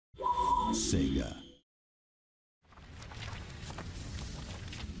Sega.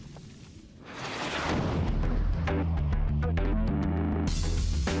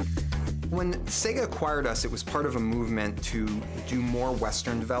 When Sega acquired us, it was part of a movement to do more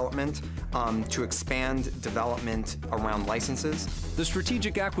Western development, to expand development around licenses. The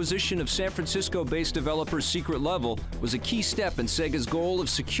strategic acquisition of San Francisco-based developer Secret Level was a key step in Sega's goal of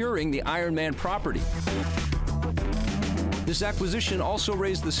securing the Iron Man property. This acquisition also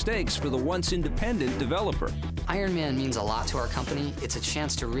raised the stakes for the once independent developer. Iron Man means a lot to our company. It's a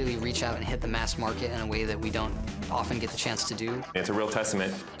chance to really reach out and hit the mass market in a way that we don't often get the chance to do. It's a real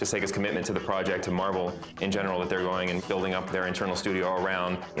testament to Sega's commitment to the project, to Marvel in general, that they're going and building up their internal studio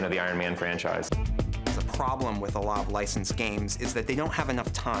around, the Iron Man franchise. The problem with a lot of licensed games is that they don't have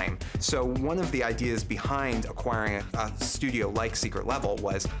enough time. So one of the ideas behind acquiring a studio like Secret Level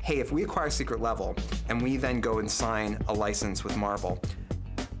was, hey, if we acquire Secret Level and we then go and sign a license with Marvel,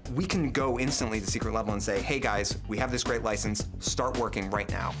 we can go instantly to Secret Level and say, hey guys, we have this great license, start working right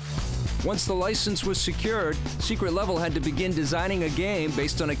now. Once the license was secured, Secret Level had to begin designing a game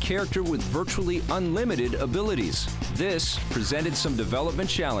based on a character with virtually unlimited abilities. This presented some development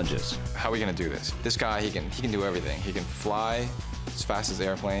challenges. How are we going to do this? This guy, he can do everything. He can fly as fast as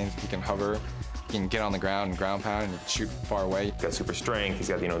airplanes, he can hover, he can get on the ground and ground pound and shoot far away. He's got super strength, he's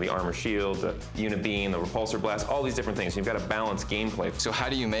got the armor shield, the unibeam, the repulsor blast, all these different things. You've got to balance gameplay. So how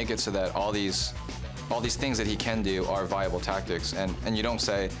do you make it so that all these things that he can do are viable tactics, and you don't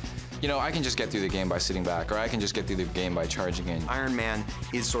say, I can just get through the game by sitting back, or I can just get through the game by charging in. Iron Man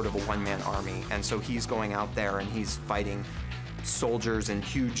is sort of a one-man army, and so he's going out there and he's fighting soldiers and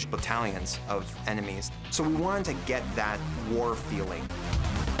huge battalions of enemies. So we wanted to get that war feeling.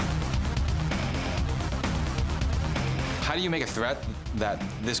 How do you make a threat that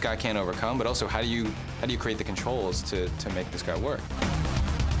this guy can't overcome, but also how do you create the controls to make this guy work?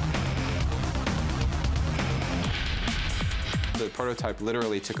 The prototype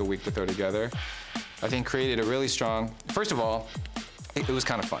literally took a week to throw together. I think created a really strong, first of all, it was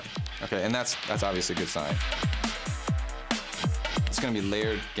kind of fun, okay, and that's obviously a good sign. It's gonna be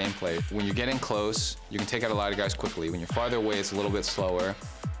layered gameplay. When you get in close, you can take out a lot of guys quickly. When you're farther away, it's a little bit slower.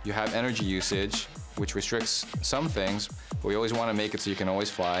 You have energy usage, which restricts some things, but we always want to make it so you can always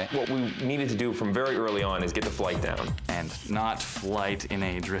fly. What we needed to do from very early on is get the flight down. And not flight in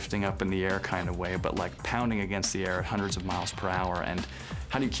a drifting up in the air kind of way, but like pounding against the air at hundreds of miles per hour. And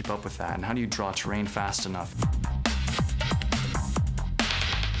how do you keep up with that? And how do you draw terrain fast enough?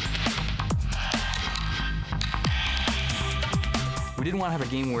 We didn't want to have a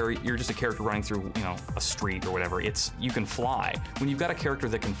game where you're just a character running through, a street or whatever. You can fly. When you've got a character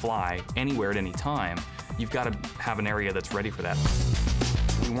that can fly anywhere at any time, you've got to have an area that's ready for that.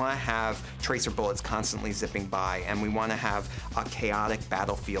 We want to have tracer bullets constantly zipping by, and we want to have a chaotic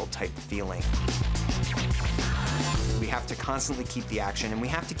battlefield type feeling. We have to constantly keep the action, and we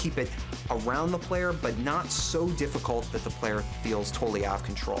have to keep it around the player, but not so difficult that the player feels totally out of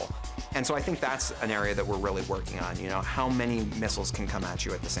control. And so I think that's an area that we're really working on. How many missiles can come at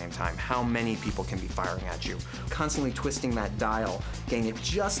you at the same time? How many people can be firing at you? Constantly twisting that dial, getting it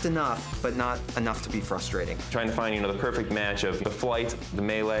just enough, but not enough to be frustrating. Trying to find, the perfect match of the flight, the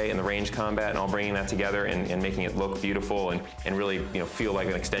melee, and the range combat, and all bringing that together and making it look beautiful and really, feel like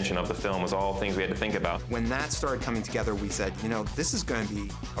an extension of the film was all things we had to think about. When that started coming together, we said, this is going to be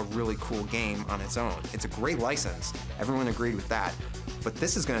a really cool game on its own. It's a great license. Everyone agreed with that. But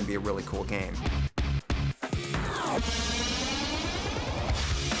this is going to be a really cool game.